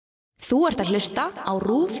Þú ert að hlusta á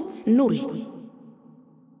RÚV 0.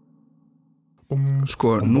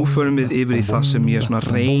 Sko, nú förum við yfir í það sem ég svona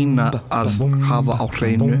reyna að hafa á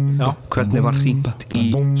hreinu. Hvernig var hringt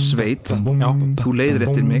í sveit. Þú leiðir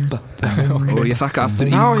eftir mig og ég þakka aftur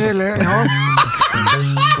í.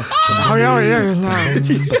 Ég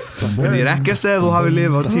er ekki að segja að þú hafi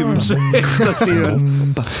lifað á tímum sveita síðan.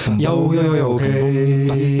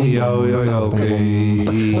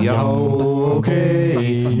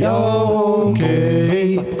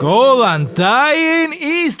 Góðan daginn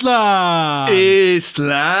Ísland!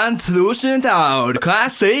 Ísland, 1000 ár, hvað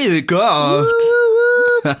segir þið gott?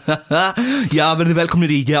 Já, verðið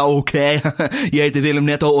velkomnir í, já, ok. Ég heiti Willum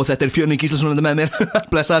Netto og þetta er Fjörnir Gíslason með mér.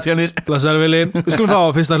 Blessaði Fjörnir. Blessaði Willi. Við skulum fá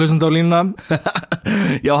fyrsta hlustandi á línuna.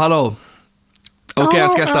 Já, halló. Ok,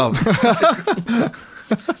 hann skellt á.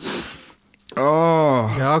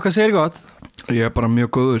 Já, hvað segir gott? Ég er bara mjög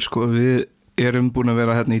góður, sko. Við erum búin að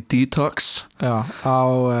vera hérna í detox. Já, á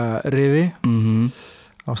Rifi.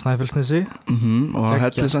 Á Snæfellsnesi og á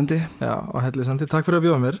Hellisandi. Já, á Hellisandi. Takk fyrir að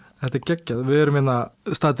bjóða mér. Þetta er geggjað. Við erum hérna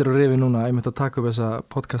staðir á Rifi núna. Ég myndi að taka upp þessa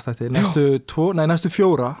podcast-þætti. Næstu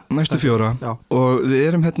fjóra. Já. Og við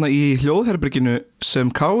erum hérna í hljóðherberginu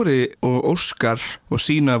sem Kári og Óskar og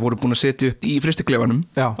Sína voru búin að setja upp í frystiklefanum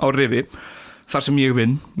á Rifi. Þar sem ég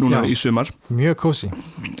vinn núna í sumar. Mjög kósi.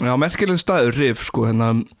 Já, merkileg staður Rif, sko.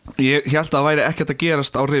 Ég held að það væri ekkert að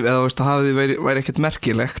gerast á Rif, eða það væri ekkert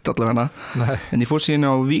merkilegt allavega. Nei. En ég fór síðan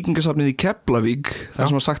á Víkingasafnið í Keflavík, þar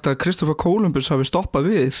sem var sagt að Kristoffer Columbus hafi stoppað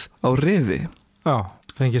við á Rifi. Já,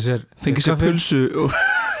 fengið sér pulsu og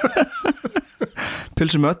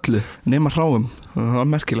pulsu með öllu, nema hráum. Það var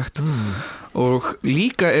merkilegt. Og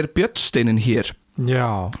líka er Björnsteinin hér.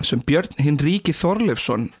 Já. Sem Björn hinn Ríki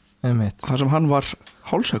Þorleifsson. Einmitt. Þar sem hann var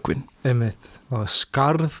hálshöggvinn. Einmitt. Það var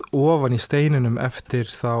skarð ofan í steininum eftir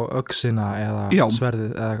þá öxina eða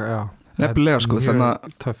sverðið eða nefnilega, sko. Þannig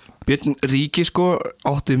að Björn Ríki, sko,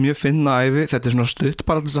 átti mjög finna ævi. Þetta er svona stutt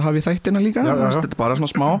bara til þess að hafa í þættina líka. Þetta er bara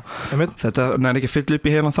svona smá. Einmitt. Þetta er ekki fyll upp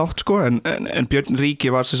í heilan þátt, sko, en Björn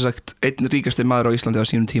Ríki var sem sagt einn ríkasti maður á Íslandi á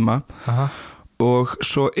sínum tíma. Aha. Og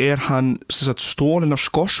svo er hann sem sagt stólinn af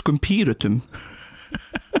skoskum pírutum.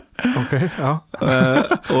 Okay,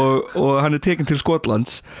 og hann er tekinn til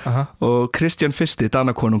Skotlands. Og Kristján I,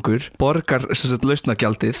 Danakonungur, borgar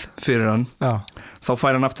lausnagjaldið fyrir hann. Þá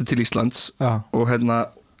fær hann aftur til Íslands. Og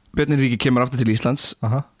Björn Ríki kemur aftur til Íslands.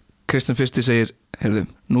 Kristján I segir, heyrðu,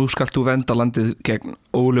 nú skalt þú vernda landið gegn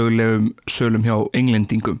ólögulegum sölum hjá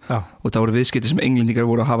englendingum. Og það voru viðskipti sem englendingar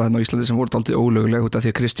voru að hafa þarna á Íslandi sem voru dálítið ólöguleg, út af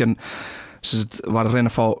því að Kristján var að reyna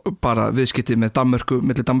að fá bara viðskipti með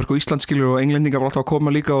milli Danmörku og Ísland, skilur, og englendingar var alltaf að koma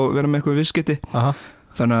líka og vera með eitthvað viðskipti.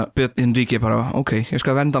 Þannig að Björn Ríki bara, ok, ég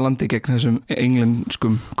skal vernda landi gegn þessum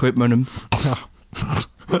englenskum kaupmönnum.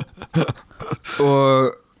 Og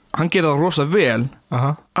hann gerði það rosa vel,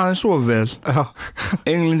 aðeins svo vel.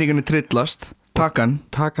 Englendingarnir trillast, taka hann,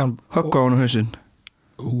 höggva á hann á hausinn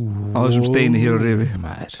á þessum steini hér á Rifi.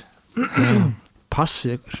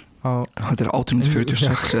 Passi ykkur. Þetta er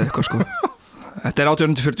 1846 eða eitthvað, sko. Þetta er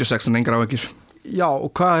 1846, en engar áhyggjur. Já,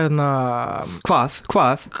 og hvað Hvað?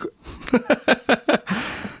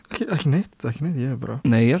 Ekki neitt, ég er bara.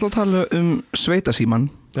 Nei, ég ætla að tala um sveitasíman.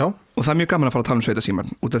 Já. Og það er mjög gaman að fara að tala um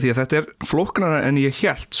sveitasíman, út af því að þetta er flóknara en ég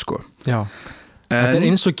hélt, sko. Já. Þetta er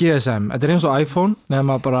eins og GSM, þetta er eins og iPhone,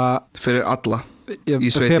 nema bara fyrir alla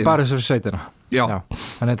í sveitina. Fyrir bara fyrir sveitina. Já.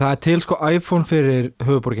 Þannig að það er til, sko, iPhone fyrir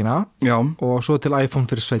höfuborgina. Já. Og svo til iPhone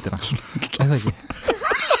fyrir sveitina. Er það ekki?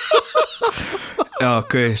 Já,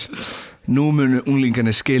 gauðir. Nú munu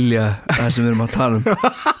unglingarnir skilja það sem við erum að tala um.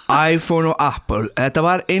 iPhone og Apple. Þetta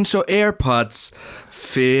var eins og AirPods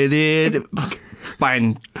fyrir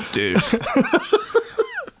bændur.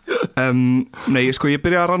 Nei, sko, ég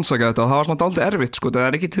byrjaði að rannsaka þetta og það var svona dálítið erfitt, sko. Það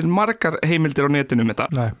er ekki til margar heimildir á netinu um þetta.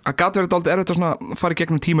 Nei. Það gat verið dálítið erfitt að svona fara í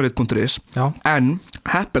gegnum tímarit.is. Já. En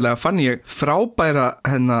heppilega fann ég frábæra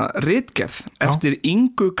ritgerð eftir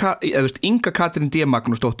Inga Katrín D.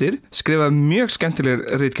 Magnúsdóttir, skrifaði mjög skemmtileg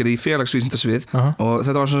ritgerð í félagsvísindasvið. Og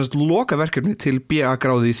þetta var svona lokaverkefni til BA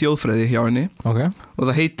gráðu í þjóðfræði hjá henni. Okay. Og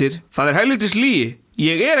það heitir Það er helvítis lygi,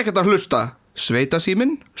 ég er ekkert að hlusta.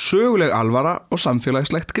 Sveitasíminn, söguleg alvara og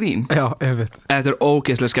samfélagslegt grín. Já, einmitt. Þetta er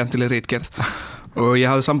ógeðslega skemmtileg ritgerð. Og ég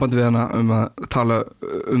hafði samband við hana að tala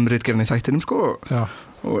ritgerðin í þættinum, sko. Já.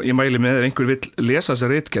 Og ég mæli með ef einhver vill lesa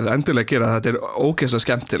þessa ritgerð, endilega gera það. Þetta er ógeðslega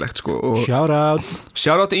skemmtilegt, sko. Shout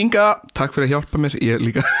out Inga, takk fyrir að hjálpa mér. Ég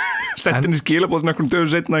líka setti henni skilabóð með einhverjum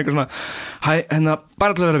dögum seinna, eitthvað svona,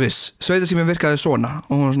 bara til að vera viss, sveitasíminn virkaði svona.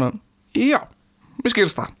 Og hún var svona, já, mér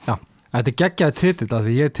skilst það. Já. Þetta er geggjaði titill af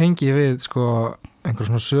því ég tengi við, sko, einhver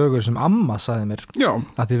svona sögur sem amma sagði mér. Já.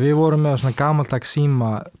 Að því við vorum með svona gamaldags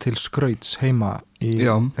síma til skrauts heima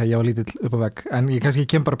þegar ég var lítill upp á vegg, en ég kannski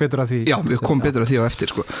kem bara betur að því. Já, við komum betur að því á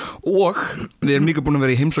eftir sko. Og við erum líka búin að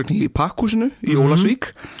vera í heimsókn í Pakkhúsinu í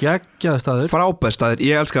Ólafsvík. Geggjaður staður. Frábær staður,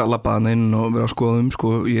 ég elska að labba þarna inn og vera að skoða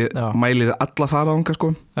sko. Ég mæli við alla fara þangað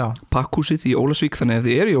sko. Pakkhúsið í Ólafsvík, þannig að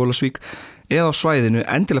þið eru í Ólafsvík eða á svæðinu,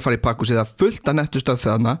 endilega fara í Pakkhúsið, það fullt að nettu stöð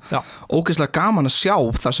þarna. Ógeðslega gaman að sjá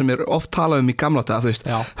það sem er oft talað í gamla daga, þú veist.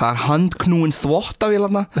 Það er handknúin þvottavél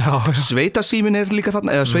þarna. Sveitasímin er líka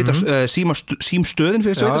þarna, eða símstöðin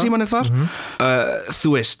fyrir sveitasíman er þar.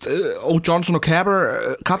 Þú veist, O. Johnson og Cabber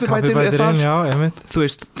kaffibætir er þar. Þú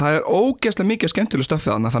veist, það er ógeðslega mikið skemmtileg stöð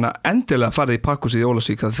þarna, þannig að endilega farið í Pakkhúsið í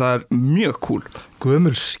Ólafsvík, það er mjög cool.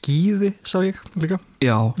 Gömul skíði, sá ég líka.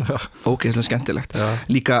 Já, ógeðslega skemmtilegt.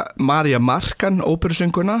 Líka María Markan,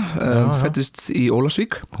 óperusönguna, fættist í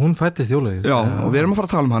Ólafsvík. Hún fættist í Ólafsvík? Já, og við erum að fara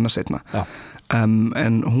að tala hana seinna.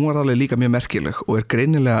 En hún var alveg líka mjög merkileg og er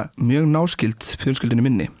greinilega mjög náskyld fjölskyldinu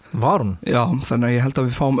minni. Var hún? Já, þannig að ég held að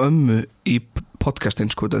við fáum ömmu í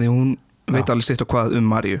podcastin, sko, því hún veit alveg sitt og hvað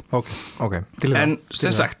Maríu. Okay. En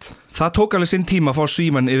sem sagt, það tók alveg sinn tíma að fá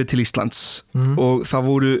síman yfir til Íslands og það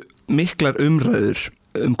voru miklar umræður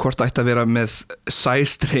hvort ætti að vera með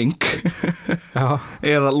sæstreng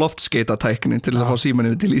eða loftskeytatæknin til þess að fá síman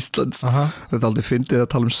yfir til Íslands. Þetta er aldrei fyndið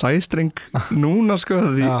að tala um sæstreng núna sko,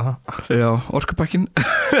 því orkupakkin.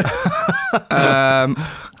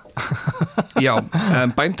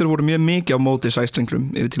 Bændur voru mjög mikið á móti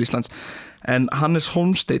sæstrenglum yfir til Íslands, en Hannes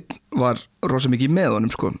Hólmsteinn var rosa mikið með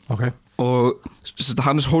honum sko. Og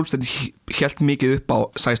Hannes Hólmsteinn hélt mikið upp á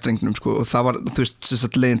sæstrengnum sko, og það var, þú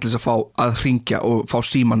veist, leiðin til þess að fá að hringja og fá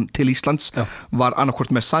síman til Íslands var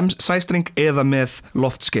annarkvort með sæstreng eða með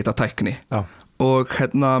loftskeytatækni. Og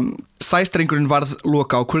sæstrengurinn varð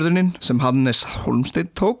loka ákvörðunin sem Hannes Hólmsteinn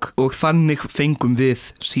tók og þannig fengum við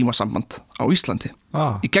símasamband á Íslandi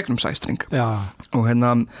í gegnum sæstreng. Og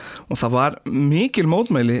það var mikil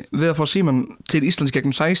mótmæli við að fá síman til Íslands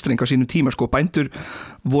gegnum sæstreng á sínum tíma sko. Bændur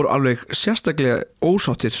voru alveg sérstaklega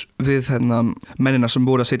ósáttir við mennina sem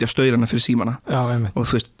voru að setja staurana fyrir símana. Og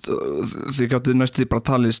þú veist, þau gáttu næstu bara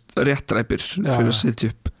talist réttræpir fyrir að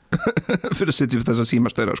setja upp þessa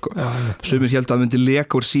símastöðra sko. Sumir héldu að myndi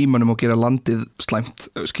leka úr símanum og gera landið slæmt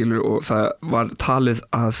skilur, og það var talið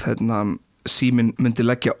að síminn myndi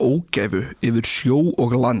leggja ógæfu yfir sjó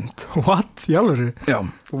og land. What? Jálfur? Já.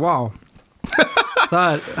 Wow.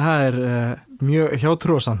 það er mjög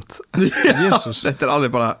hjátrúasamt. Jesus. Þetta er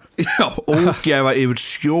alveg bara ógæfa yfir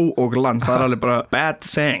sjó og land, það er alveg bara bad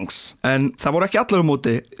things. En það voru ekki allar á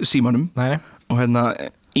móti símanum. Nei. Og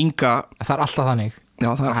Inga. Það er alltaf þannig.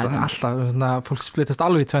 Já, það er alltaf, fólk splittast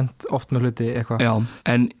alveg í tvent oft með hluti eitthvað. Já,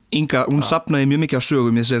 en Inga, hún safnaði mjög mikið af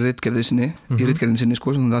sögum í þessari ritgerði sinni, í ritgerðin sinni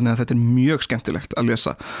sko, þannig að þetta er mjög skemmtilegt að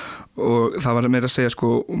lesa. Og það var meira að segja sko,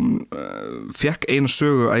 fekk einu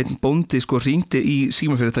sögu að einn bóndi sko hringdi í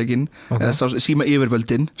símafyrirtækin, eða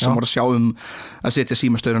símayfirvöldin sem voru að sjá að setja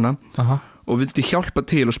símastaurana og vildi hjálpa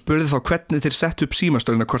til og spurði þá hvernig þeir sett upp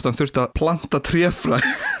símastaurana, hvort hann þurfti að planta tréfræ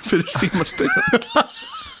fyrir símastaurana.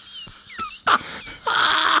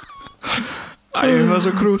 Það er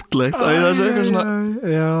svo krútlegt. Það er eitthvað svona.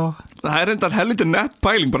 Það er reyndar helviti nett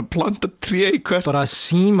pæling, bara planta tré í hvert. Bara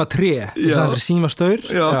síma tré, þess að það er síma staur.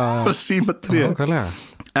 Já, bara síma tré. Nákvæmlega.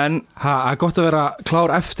 En það er gott að vera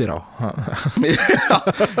klár eftir á.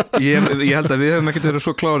 ég held að við hefum ekkert verið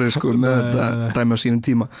svo klárið sko, með þetta dæmi á sínum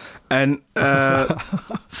tíma. En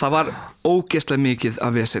það var ógeðslega mikið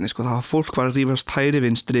af vesenni sko. Það var fólk var að rífast hægri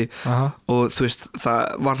vinstri og þú veist, það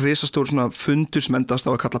var risastór svona fundur sem endast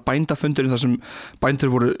á að kalla bændafundurinn, þar sem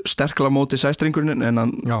bændur voru sterklega á móti sæstrengurinn, en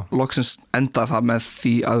hann loksins endaði það með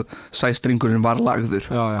því að sæstrengurinn var lagður.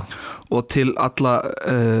 Og til alla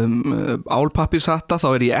álpappirshatta þá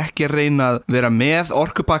er ég ekki að reyna að vera með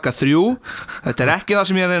orkupakka 3. Þetta er ekki það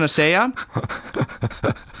sem ég er að reyna að segja.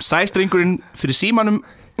 Sæstrengurinn fyrir símanum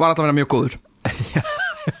var alltaf að vera mjög góður.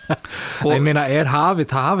 Og ég meina,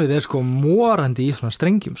 hafið er sko morandi í svona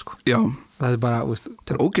strengjum sko. Já. Það er bara, veist,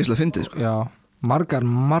 það er ógeðslega fyndið sko. Já. Margar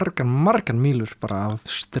mílur bara af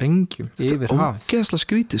strengjum yfir hafið. Ógeðslega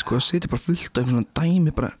skrítið sko, það setja bara fullt af svona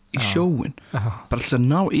dæmi bara í sjóin, bara alltaf að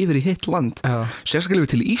ná yfir í heitt land. Sérstaklega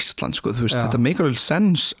til Ísland sko, þú veist, þetta make a little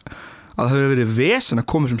sense að það hefur verið vesen að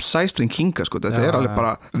koma sem sæstreng hinga sko, þetta er alveg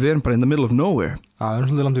bara, við erum bara in the middle of nowhere. Já, við erum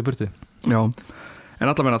svolítið langt í burtu. Já, en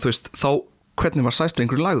allavega þú veist, þá hvernig var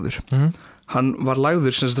sæstrengur lagður? Hann var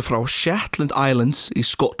lagður sem þetta frá Shetland Islands í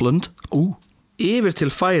Scotland yfir til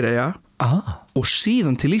Færeyja og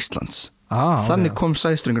síðan til Íslands. Þannig kom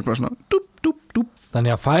sæstrengur bara svona dúp, dúp, dúp.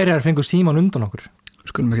 Þannig að Færeyjar fengu síman undan okkur.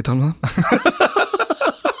 Skulum ekki tala um það.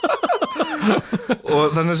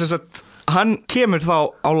 Og þannig sem sagt hann kemur þá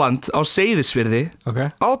á land á Seyðisfirði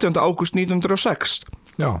 18. ágúst 1906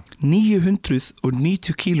 Já.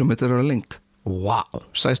 990 kílómetrar á lengd. Wow.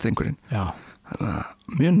 Sæstrengurinn. Já. Þannig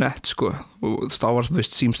að mjög nett sko. Og þá var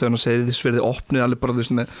símstöðun á Seyðisfirði opnið alveg bara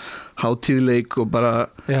með hátíðleik og bara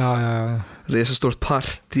risastórt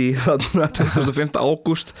partí þarna 25.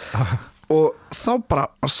 ágúst og þá bara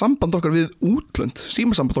var samband okkar við útlönd,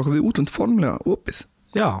 símasamband okkar við útlönd formlega opið.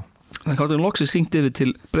 Já. Þannig að hann loksins hringt yfir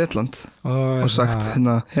til Bretland og sagt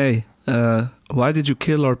hérna, hey, why did you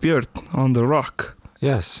kill our bird on the rock?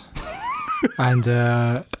 Yes. And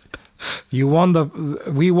we won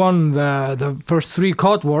the first 3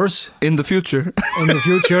 cod wars. In the future. In the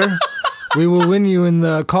future. We will win you in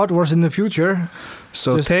the cod wars in the future.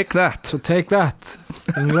 So take that. So take that,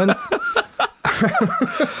 England.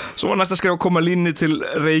 Svo var næsta skref að koma línni til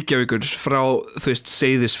Reykjavíkur frá,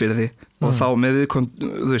 Seyðisfirði og þá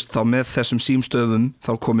með þessum símstöðum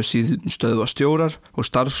þá komu stöðvastjórar og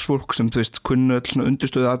starfsfólk sem kunnu öll svona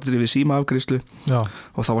undirstöðu atriði við símaafgreiðslu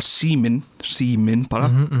og þá var síminn bara,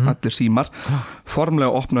 allir símar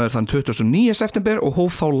formlega opnaður þann 29. september og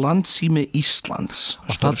hóf þá Landsími Íslands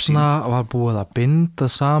og þarna var búið að binda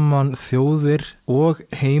saman þjóðir og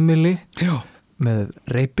heimili með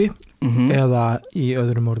reipi eða í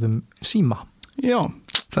öðrum orðum síma. Já,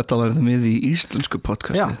 þetta lærðum við í íslensku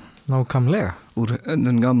podcasti. Já, nákvæmlega. Úr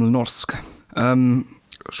den gamla norska.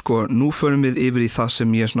 Sko, nú förum við yfir í það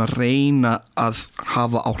sem ég svona reyna að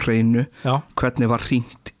hafa á hreinu. Já. Hvernig var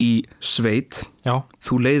hringt í sveit. Já.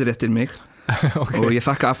 Þú leiðir eftir mig. Okay. Og ég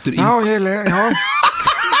þakka aftur í...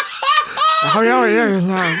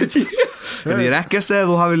 Ég er ekki að segja að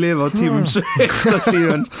þú hafi lifað á tímum sveita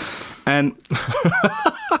síðan. En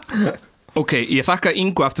ok, ég þakka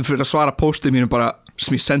Ingu aftur fyrir að svara póstið mínu bara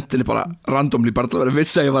sem ég sendi henni bara randomly bara til að vera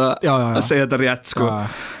viss að ég var að segja þetta rétt sko.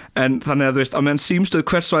 En þannig að að meðan símstöð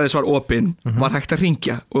hvers svæðis var opin var hægt að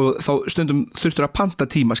hringja og þá stundum þurftur að panta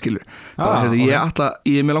tíma skilur bara,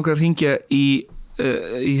 ég mér langar að hringja í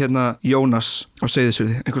hérna Jónas á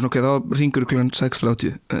Seyðisfirði eitthvað svona, þá hringur kl.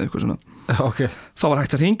 6:30 eða eitthvað svona. Okay. Þá var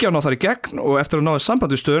hægt að hringja og ná þar í gegn og eftir að náðu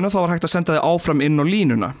samband við stöðuna þá var hægt að senda þið áfram inn á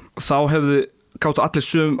línuna. Þá gátu allir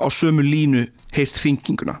á sömu línu heyrt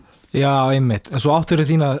hringinguna. Já, einmitt. En svo áttur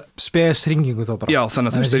þína spes hringingu þá bara. Já,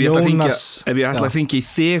 þannig að ef ég ætla að hringja í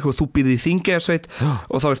þig og þú býrði í Þingeyjarsveit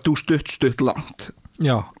og þá ert þú stutt langt.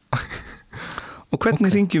 Já. Og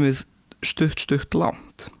hvernig hringjum við stutt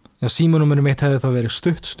langt? Já, símanúmerið mitt hefði þá verið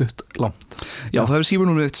stutt langt. Já, það hefur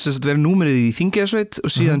símanúmerið mitt verið númerið í Þingeyjarsveit og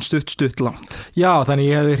síðan stutt langt. Já, þannig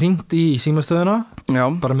ég hefði hringt í símastöðuna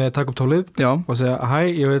bara með að taka upp tólið og segja,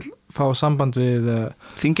 hæ, ég vil fá samband við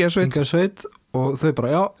Þingeyjarsveit og þau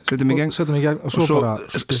bara, setjum í gegn og svo bara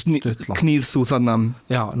stutt langt. Knýr þú þannig.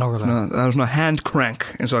 Já, nákvæmlega. Það er svona hand crank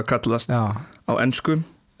eins og að kallast á ensku.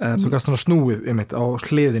 Svo gast svona snúið einmitt á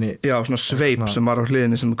hliðinni. Já, svona sveip sem var á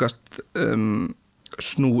hliðinni sem gast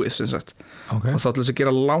snúið sem sagt. Okay. Og þá til þess að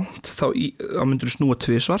gera langt þá myndur þú snúa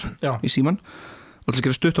 2 svar í síman og til þess að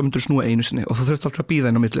gera stutt þá myndur þú snúa 1 sinni og þú þurft alltaf að býða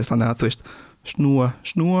inn á milli þannig að þú veist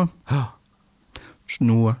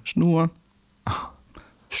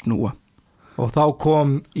snúa og þá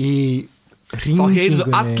kom í hringingunni þá heyrðu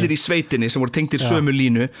allir í sveitinni sem voru tengdir sömu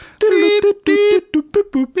línu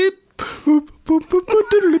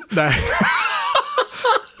nei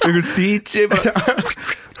einhver DJ bara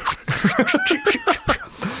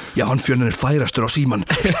já, hann Fjölnir færastur á síman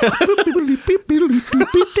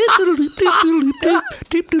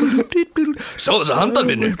sá þess að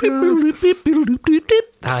handanvinnu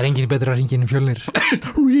það er enginn betra að hringja inn í Fjölnir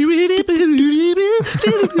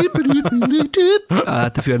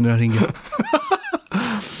þetta er Fjölnir að hringja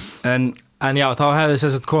en já, þá hefði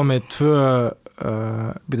sérst komið 2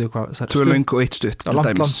 löng og 1 stutt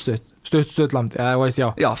stutt land,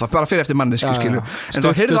 já, það bara fyrir eftir mannesku skilur en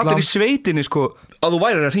þá heyrðu allir í sveitinni sko að þú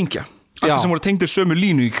værir að hringja allir sem voru tengdir sömu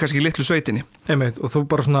línu í kannski litlu sveitinni einmitt, og þú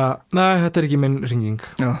bara svona, nei, þetta er ekki minn hringing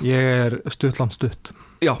ég er stutt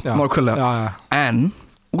já, nákvæmlega en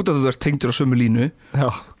út af þú ert tengdir á sömu línu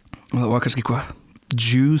og það var kannski hvað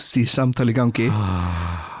juicy samtali í gangi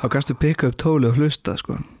þá kannstu pikka upp tóli og hlusta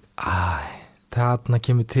sko þarna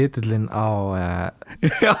kemur titillinn á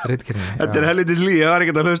ritgerðinni. Þetta er helvitis líf, ég var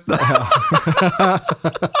ekkert að hlusta.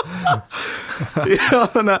 Já,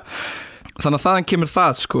 þannig að þaðan kemur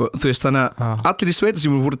það sko, þú veist, þannig að allir í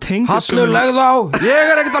sveitasímum voru tengdir Hallur, legðu á, ég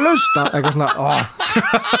er ekkert að hlusta. Eitthvað svona,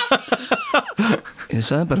 Ég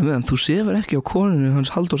sagði bara við hann, þú sefur ekki á konunni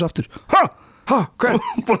hans Halldórs aftur. Hver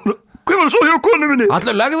var svo hjá konunni minni?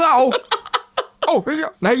 Hallur, legðu á.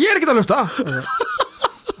 Nei, ég er ekkert að hlusta.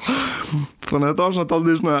 Þannig að þetta var svona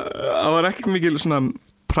daldið svona, það var ekki mikil svona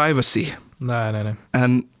privacy Nei.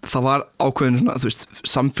 En það var ákveðin svona, þú veist,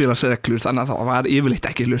 samfélagsreglur, þannig að það var yfirleitt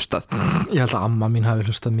ekki hlustað. Ég held að amma mín hafi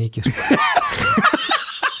hlustað mikið, sko.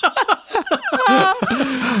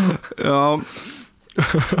 Já,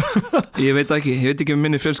 ég veit ekki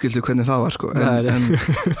minni fjölskyldu hvernig það var, sko. En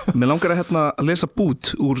mér langar að lesa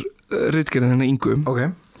bút úr ritgerðin hennar Ingu. Ok.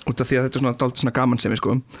 Út af því að þetta er dálítið svona gamansemi,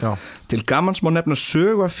 sko. Já. Til gamans má nefna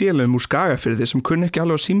sögu af félögum úr Skagafirði sem kunni ekki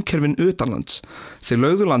alveg á símkerfin utanlands. Þeir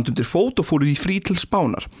lögðu land undir fót og fóru í frí til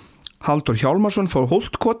Spánar. Halldór Hjálmarsson fór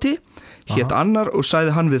Holtkoti, hét annar og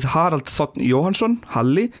sagði hann við Harald Þ. Jóhannsson,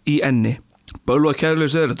 Halli, í enni. Bölva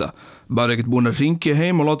kærleis þetta, bara ekkert búin að hringja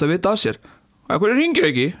heim og láta vita af sér. Akkur hringir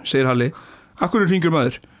ekki, segir Halli. Akkur hringir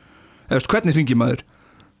maður? Eða hvernig hringir maður?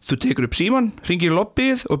 Þú tekur upp síman, hringir í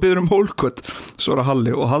lobbyið og biður Holkot, svara Halli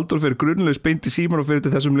og Halldór fyrir grunnlaus beint í síman og fyrir til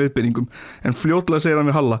þessum leiðbeiningum. En fljótlega segir hann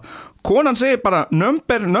við Halla, konan segir bara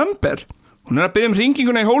number. Hún að biðja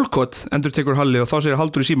hringinguna í Holkot, endur tekur Halli og þá segir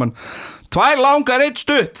Halldór í síman, 2 langar 1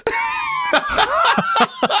 stutt.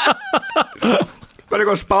 Bara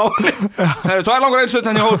eitthvað spáni. Það eru 2 langar 1 stutt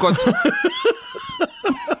henni í Holkot.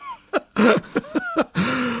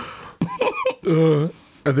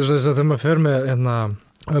 Þetta er svo þess að þegar maður fer með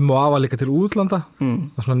og afa líka til útlanda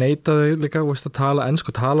og svona neita þau líka veist, að tala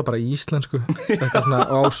ensku, tala bara íslensku eitthvað svona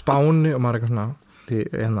á Spáni og maður eitthvað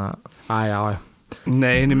svona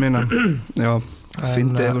Nei, ég meina já,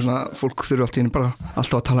 fyndi eitthvað svona fólk þurfi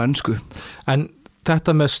alltaf að tala ensku. En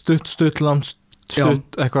þetta með stutt langt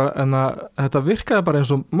eitthvað, en þetta virkaði bara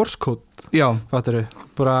eins og morskód. Já. Fattarðu?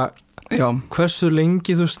 Bara hversu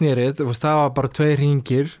lengi þú snerið, það var bara 2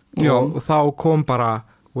 hringir og þá kom bara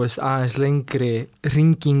aðeins lengri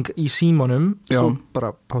hringing í símanum, svo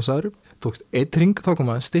bara pásaður, tókst 1 hring, þá kom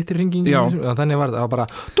að styttir hringing, þannig var það bara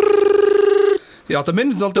Já, það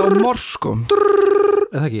minnir alltaf á morsko.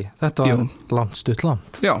 Eða ekki, þetta var langt, stutt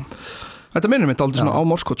langt. Já, þetta minnir mig alltaf svona á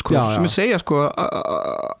morskot, sko, sem ég segja, sko,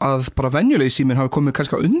 að bara venjulegi síminn hafi komið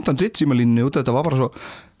kannski undan drittsímalínunni út, þetta var bara svo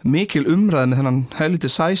mikil umræði með þennan helviti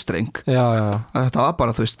sæstreng. Já. Að þetta var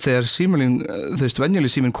bara, þú veist, þegar símalín, þú veist,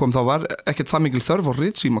 venjulegi síminn kom, þá var ekkert það mikil þörf á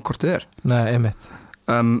ritsíma hvort þið er. Nei, einmitt.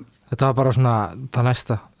 Þetta var bara svona, það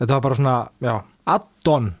næsta. Þetta var bara svona,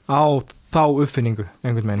 add-on á þá uppfinningu,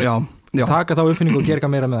 einhvern veginn. Já. Taka þá uppfinningu og gera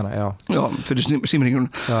eitthvað meira með hana. Já, fyrir símringunum.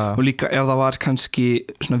 Og líka ef það var kannski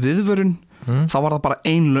svona viðvörun, þá var það bara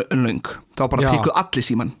 1 löng. Það var bara pikkuð allir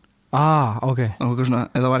síman. Ok. Svona,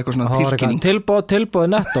 eða var eitthvað svona tilkynning. Tilboð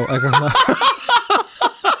nettó, eitthvað svona.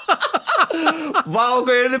 Vá,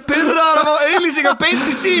 hvað er þið pirraðar að fá auglýsingar beint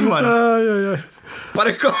í síman? Bara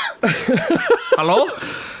eitthvað. Halló?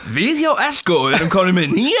 Við hjá Elko erum komin með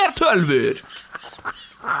nýjar tölvur.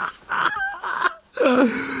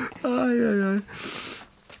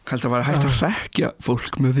 Heldur að vera hægt að hrekkja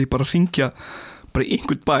fólk með því bara að hringja bara í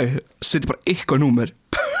einhvern bæ, setja bara eitthvað númer.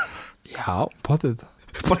 Já, potið.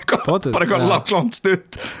 Bara eitthvað langt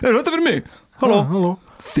stutt. Er þetta fyrir mig? Halló.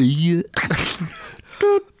 Þið.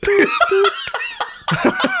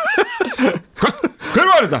 Hver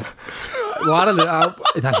var þetta?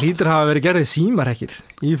 Það hlýtur að hafa verið gerðið símarekkir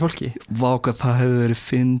í fólki. Vá, hvað það hefur verið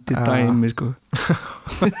fyndið dæmi, sko.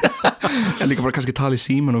 En líka bara kannski tala í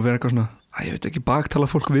síman og vera eitthvað svona, ég veit ekki, baktala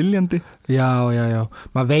fólk viljandi. Já.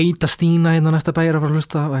 Maður veit að Stína hérna næsta bæjar að fara að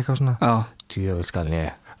hlusta og eitthvað svona. Djöfull skal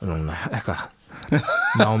ég, eitthvað.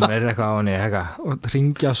 Námir eitthvað á henni, eitthvað. Og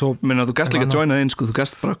ringja svo. Menna, þú gast líka að joina inn, sko, þú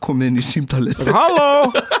gast bara komið inn í símtalið. Halló!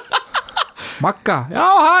 Magga, já,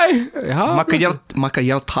 hæ. Magga,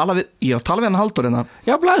 ég er að tala við hann Halldór hérna.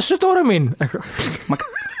 Já, blessu Dóra mín.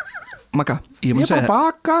 Magga, ég má segja. Ég er bara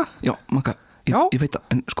baka. Já, Magga, ég veit að,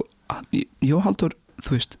 en sko, ég og Halldór, þú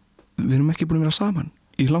veist, við erum ekki búin að vera saman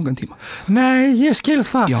í langan tíma. Nei, ég skil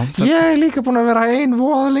það. Ég er líka búin að vera ein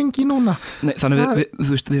voða lengi núna. Nei, þannig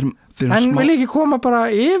þú veist, við erum en smá... vil ekki koma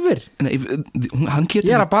bara yfir. Nei, hann getur...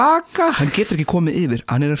 Ég er að baka. Hann getur ekki komið yfir,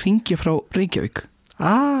 hann er að hringja frá Reykjavík.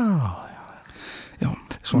 Já,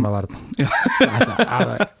 svona var þetta.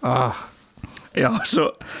 Já,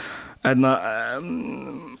 svo en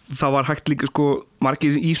það var hægt líka, sko,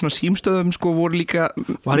 margir í svona símstöðum, sko, voru líka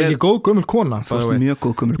var ekki góð gömul kona. Það var mjög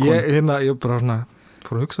góð gömul kona. Ég bara svona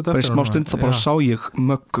fór að hugsa þetta eftir. Bara smá stund þá bara sá ég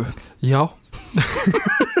Möggu. Já.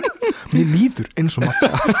 Mér líður eins og Magga.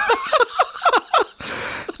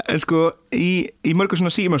 En sko, í mörgu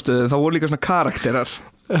svona símastöðu þá voru líka svona karakterar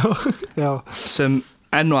sem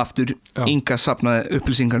enn og aftur Inga safnaði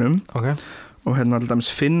upplýsinganum. Og hérna alltaf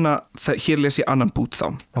finna, hér les ég annan bút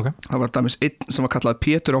þá. Það var alltaf einn sem var kallað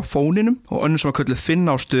Pétur á fóninum og önnur sem var kallað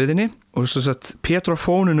Finna á stöðinni. Og svo sett Pétur á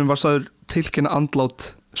fóninum var sagður tilkynna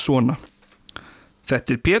andlát svona: Þetta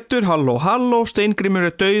er Pétur, halló, Steingrímur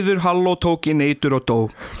er dauður, halló, tók í neitur og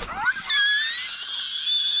dó.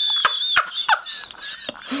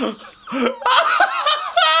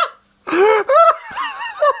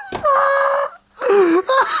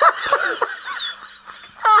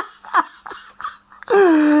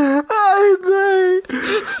 Nei,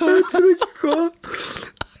 þetta er ekki gott.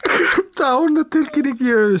 Dánatilkynning,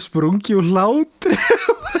 ég hefði sprungi úr hlátri.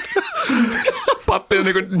 Pappið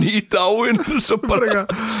einhvern nýt áinn svo bara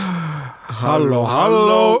Halló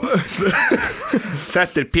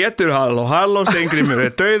Þetta er Pétur, halló Steingrímur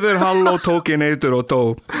er dauður, halló tók ég neytur og dó.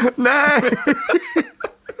 Nei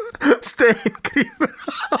Steingrímur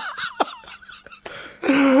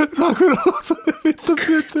Takk fyrir að láta mig vita,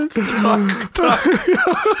 Pétur.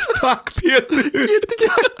 Takk Pétur. Get ekki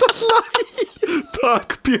hægt að hlæja. Takk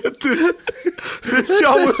Pétur. Við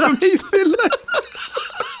sjáumst.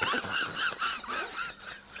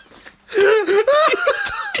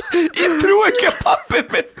 Ég trú ekki að pappi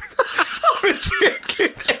minn við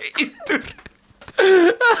tekið eitur.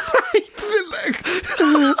 Ræðilegt.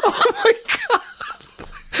 Oh my god.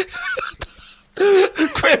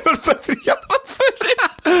 Hvenær fættir jáfnfæri?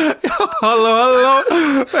 Halló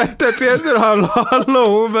Þetta er Pétur, halló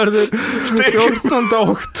hún verður 14.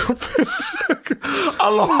 október.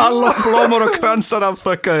 Halló blómar og kransar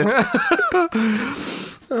afþakkaði.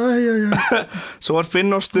 Svo var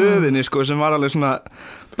Finn á stöðinni sko, sem var alveg svona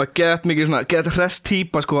gett mikið svona, gett hress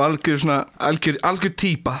típa sko, algjör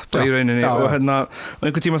típa bara í rauninni. Og hérna og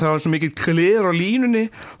einhvern tíma það var svona mikið kliður á línunni,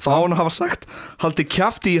 þá á hann að hafa sagt haldi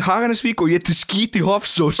kjafti í Haganesvík og ég til skít í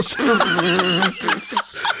Hofsós.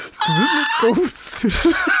 Góður.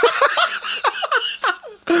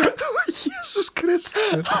 Jesus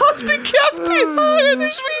Kristur. Haldi kjafti í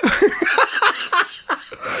Haganesvík.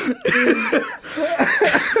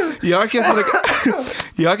 Ég á ekki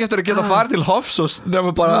eftir að geta farið til Hofsós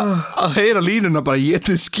nema bara að heyra línuna bara ég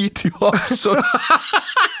til skít í Hofsós.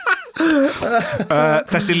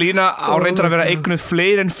 Þessi lína á reyndar að vera eignuð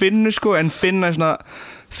fleiri en Finnu sko, en Finn á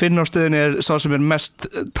stöðinni er sá sem er mest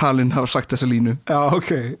talinn hafa sagt þessa línu. Já,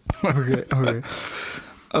 ok.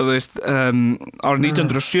 Þú veist, árið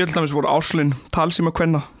 1907 voru áslun talsíma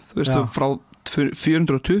kvenna, þú veist, frá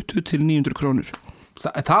 420 til 900 krónur.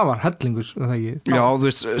 Það var hellingur, það ekki? Já, þú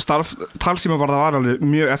veist, starf talsíma var alveg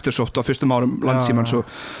mjög eftirsótt á fyrstum árum landsímans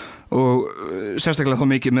og sérstaklega þá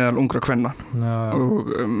mikið meðal ungra kvenna.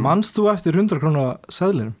 Manst þú eftir 100 krónar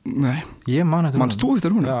seðlinum? Nei. Ég man eftir hún. Manst þú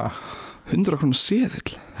eftir hún? Já. 100 krónar seðil?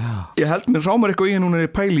 Já. Ég held mér rámar eitthvað í núna í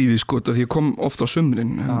pæli í því sko, því ég kom ofta á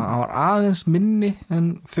sumrin. Já, hann var aðeins minni en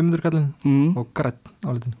 500 kallinn og grænn á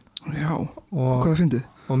litin. Já, og hvað það fyndið?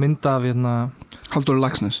 Og mynda af hérna Halldóri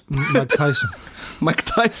Laxness. Mike Tyson. Mike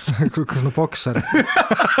Tyson. Hvað svona boksari.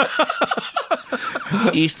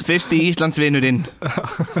 Fyrsti Íslandsvinurinn.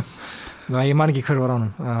 Nei, ég man ekki hver var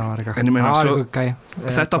ánum. Það var eitthvað. En ég meina, svo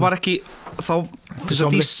þetta var ekki þá, þess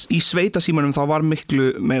að í sveitasímanum þá var miklu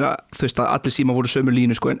meira, þú veist að allir síma voru sömu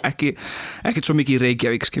línu sko, en ekkert svo mikið í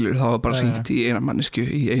Reykjavík skilur, það var bara hringt í eina mannesku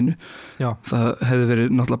í einu. Já. Það hefði verið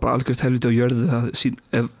náttúrulega bara algjört helviti á jörðu að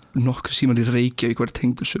ef nokkur síman í Reykjavík var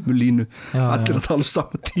tengdur sömu línu, allir að tala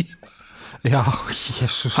sama tíma. Já,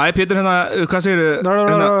 Jesus. Hæ Pétur, hérna, hvað segirðu?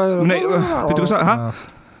 Nei, Pétur, hvað sagði? Hæ?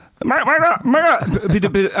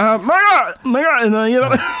 Pétur, ég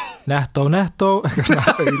var Netto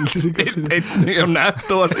Einnig á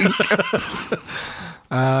Netto var ringa.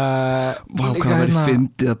 Vá, hvað var ég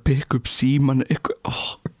fyndið að pick up síman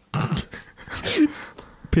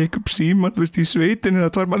pick up síman, þú veist, í sveitinni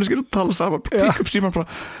það tvær manneskir að tala saman, pick up síman bara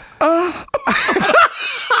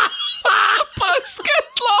bara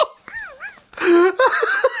skell á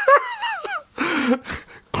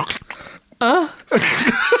það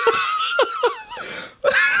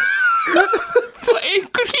er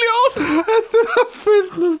einhver hljóð. Þetta er að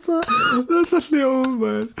finnast þetta hljóð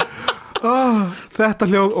maður. Þetta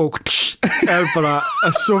hljóð er bara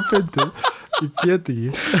svo fyndið, ég get ekki.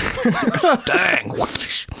 Dang.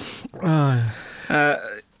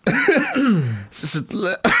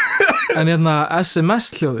 En hérna SMS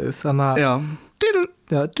hljóðið, þannig að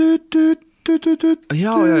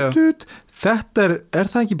þetta er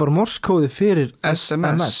það ekki bara morskóði fyrir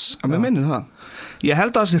SMS? Að mér minnir það. Ég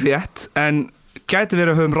held að það sé rétt, en gæti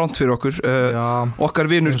verið að höfum ránt fyrir okkur. Okkar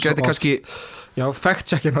vinur gæti kannski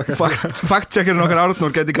fact-checkerinn okkar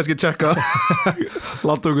Arnór gæti kannski tjekka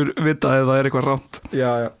láta okkur vita ef það er eitthvað ránt.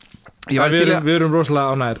 Við erum rosalega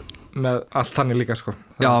ánægir með allt þannig líka sko.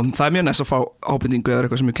 Já, það er mjög næst að fá ábendingu eða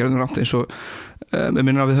eitthvað sem við gerðum ránt, eins og við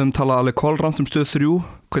minnum að við höfum talað alveg kolránt stöð 3,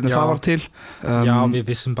 hvernig það var til. Já, við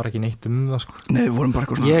vissum bara ekki neitt það sko. Nei, við vorum bara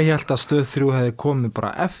eitthvað svona. Ég held að stöð 3 hefði komið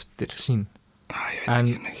bara eftir sín. Ég veit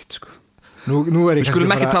ekki neitt sko. Nú er ég við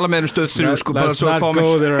skulum ekki tala með stöð 3 sko, bara svo að fá mig.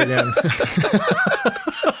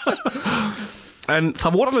 En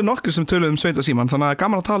það voru alveg nokkri sem töluðu sveitasíman, þannig að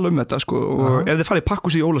gaman að tala þetta sko. Og ef þið farið í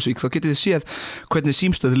Pakkhús í Ólafsvík þá getið þið séð hvernig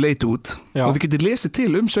símstöður leit út. Og þið getið lesið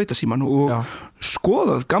til sveitasíman og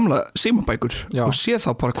skoðað gamla símabækur og séð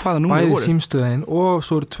þá bara hvaða númer voru. Bæði símstöðin og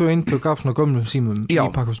svo eru 2 eintök af svona gömlum símum í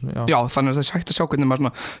Pakkhúsinu. Já, þannig að það hægt að sjá hvernig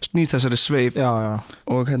maður snýr þessari sveif.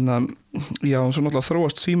 Og svo náttúrulega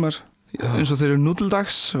þróast símar eins og þeir eru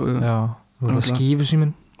nútildags.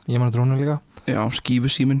 Skífusíminn, ég man að drónu líka. Já,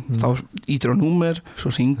 skífusíminn, þá ítir á númer,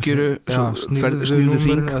 svo ringirðu, svo snýrðu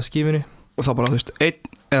ring eða skífunni og þá bara, þú veist, 1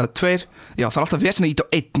 eða 2, já, það alltaf vesen að íta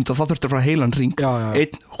á 1 og þá þurftur að fara heilan ring, 1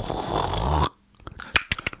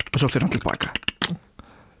 og svo fyrir hann tilbaka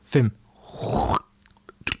 5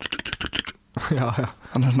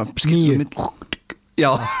 þannig að skiptum 9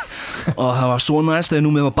 já, og það var svo næst þegar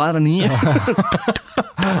númið var bara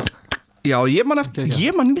 9 Já, ég man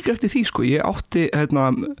líka eftir því sko. Ég átti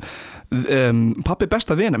pabbi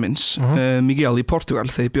besta vina minns Miguel í Portugal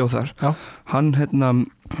þegar ég bjóð þar hann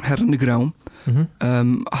herran í Grám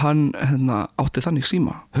hann átti þannig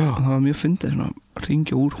síma og það var mjög fyndið að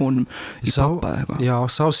ringja úr honum í pappa eða eitthvað. Já,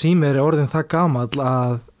 sá sími er orðin það gamall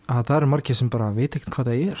að það eru margir sem bara veit ekkert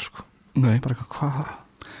hvað það er sko. Nei. Bara hvað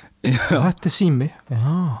þetta er sími.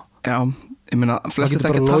 Já, ég meina flestir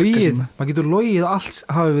þekkja takka síma. Maður getur logið allt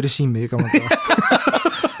hafi verið sími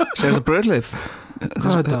Segir þetta brauðleif?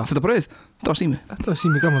 Þetta brauð, þetta var sími. Þetta var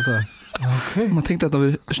sími gaman það. Okay. Maður tengdi þetta að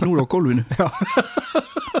vera snúra á gólfinu.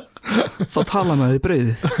 Þá tala maður í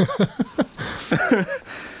brauðið.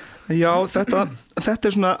 Já, þetta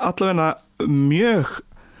er svona allavega mjög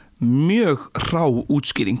rá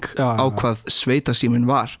útskýring á hvað sveitasíminn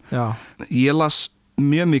var. Ég las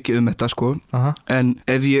mjög mikið þetta sko en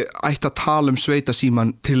ef ég ætti að tala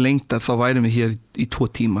sveitasíman til lengdar þá værum við hér í 2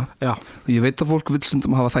 tíma og ég veit að fólk vill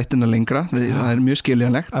stundum hafa þættina lengra það er mjög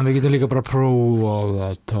skiljanlegt en við getum líka bara prófað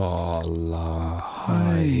að tala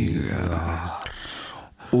hægar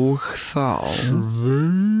og þá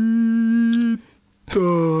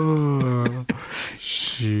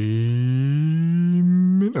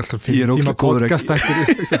símin alltaf 5 tíma podcast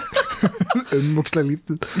umvokslega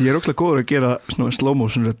lítið ég er ókslega góður að gera svona slow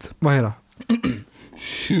motion rödd hvað er það?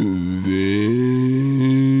 Símin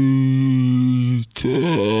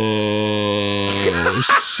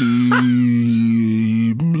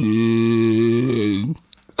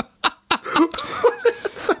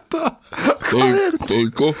Það er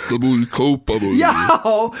gott að búi í Kópavogi. Já,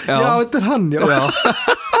 þetta er hann, já.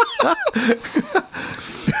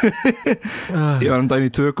 Ég var daginn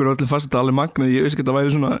í tökur og allir fast þetta alveg magnað, ég veist ekki að það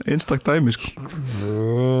væri svona einstakt dæmi sko.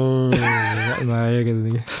 Nei, ég geti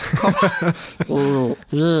þetta ekki.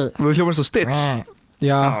 Þú hljómar svo Stitch.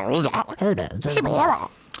 Já.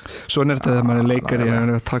 Svona er þetta þegar maður er leikari og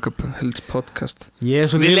er að taka upp helds podcast.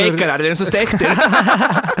 Við leikarar, við erum svo steiktir.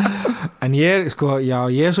 En ég er svo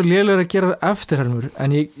lélegur að gera eftirhermur en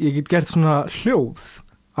ég get gert svona hljóð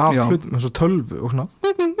af hlutum eins og tölvu og svona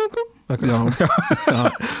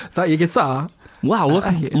ég get það. Wow, look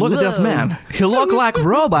at this man. He look like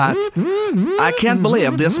robot. I can't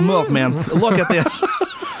believe this movement. Look at this.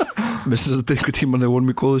 Vissu þess að einhver tíma þegar vorum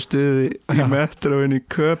í góðu stuði í metróinu í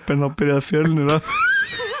Köpen þá byrjaði Fjölnir að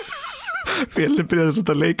Fjölnir byrjaði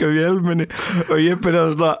að leika vélmenni og ég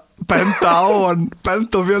byrjaði að benda á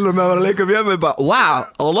Fjölnir með að vera að leika vélmenni bara, wow,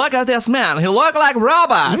 look at this man. He look like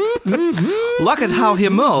robot. Look at how he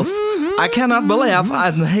move. I cannot believe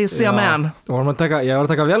he's a man. Ég var að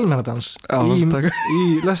taka vélmennadans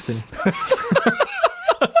í lestinni.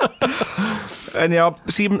 En já,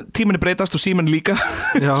 tíminni breytast og síminni líka.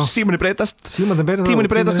 Síminni breytast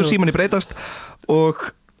og síminni breytast og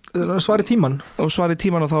svari tíman og þá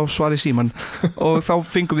svari síman og þá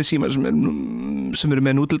fengum við síman sem eru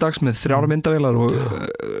með nútildags með 3 myndavélar og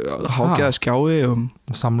hágjaða skjái og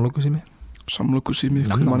samlokusími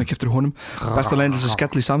hvernig mann ekki eftir honum besta leiðin þess að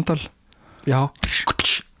skella í samtal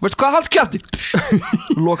veistu hvað haldt kjafti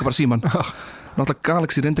loka bara síman náttúrulega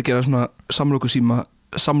Galaxy reyndi að gera svona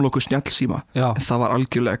samloku snjallsíma en það var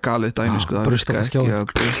algjörlega galið dæmi sko, það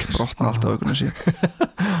brotna alltaf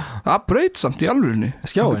það braut samt í alvörinni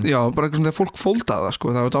skjáin? Já, bara eitthvað svona þegar fólk fóldaði það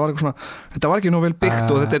sko, þetta var ekki nóg vel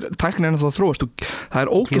byggt og þetta er tæknin en það þróast og það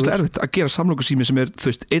er ógeðslega erfitt að gera samlokusími sem er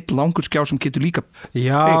þú veist, einn langur skjá sem getur líka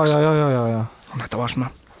já þetta var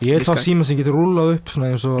svona ég er það síma sem getur rúlað upp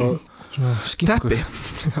svona eins og teppi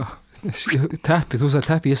teppi, þú sagði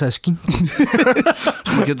teppi, ég sagði skinku sem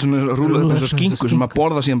maður getur svona rúlað upp eins og skinku sem maður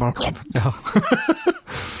borða síðan bara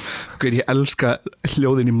ég elska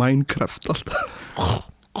hljóðin í Minecraft alltaf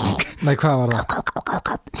Nei, hvað var það?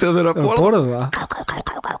 Þegar þeir eru að borða það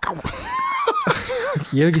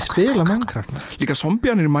Ég hef ekki spilað Minecraft. Líka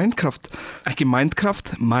zombíanir í Minecraft, ekki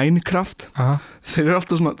Minecraft, þeir eru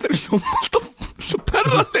alltaf svona, þeir hljóma alltaf svo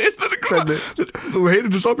perralegir, þú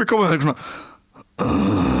heyrir þú zombie koma þeir svona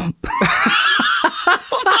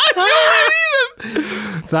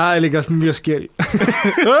Það er líka mjög skeri.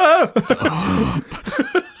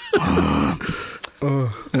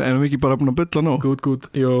 En erum við ekki bara búin að bulla nú? Gút,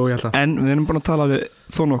 jú, ég held að. En við erum búin að tala við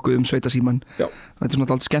þó nokkuð sveitasíman. Já. Þetta er svona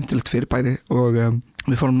alltaf skemmtilegt fyrirbæri og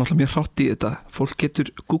við fórum náttúrulega mjög hrátt í þetta. Fólk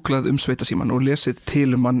getur googlað sveitasíman og lesið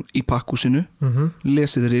til hann í pakkhúsinu,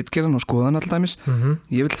 lesið ritgerðan og skoðan alltaf.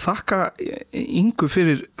 Ég vil þakka Ingu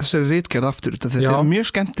fyrir þessari ritgerð aftur. Þetta er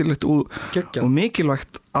mjög skemmtilegt og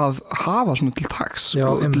mikilvægt að hafa svona til taks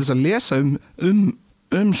og til þess að lesa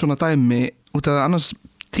svona dæmi út af annars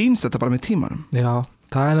týnst þetta bara með tímanum. Já,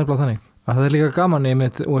 það er nefnilega þannig. Að það er líka gaman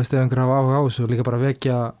ef einhver hafa áhuga á þessu og líka bara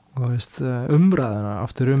vekja umræðina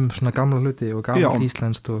aftur svona gamla hluti og gamalt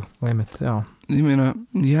íslenskt og einmitt, já. Ég meina,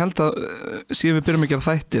 ég held að síðan við byrjum að gera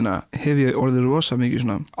þættina hef ég orðið rosa mikið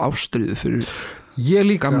svona ástríðu fyrir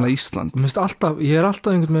gamla Ísland. Ég er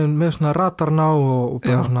alltaf einhvern veginn með svona ratarná og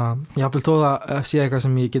bara svona, jafnvel þó að sé eitthvað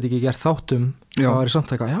sem ég get ekki gert þáttum þá er ég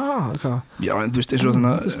samt eitthvað, Já, en þú veist, eins og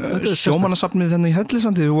þannig sjómannasafnið þennan í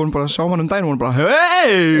Hellisandi, við vorum bara sáman daginn og vorum bara,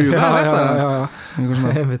 hei, hvað er þetta?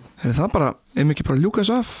 Er það bara, ekki bara ljúka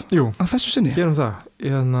þessu af að þessu sinni? Gerum það.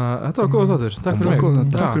 Þetta var góð þáttur. Takk fyrir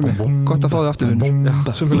mig. Gott að fá þig aftur, vinnur. Já,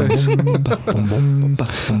 sömuleiðis.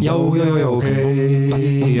 Já, ok.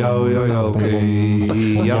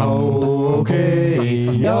 Já, ok.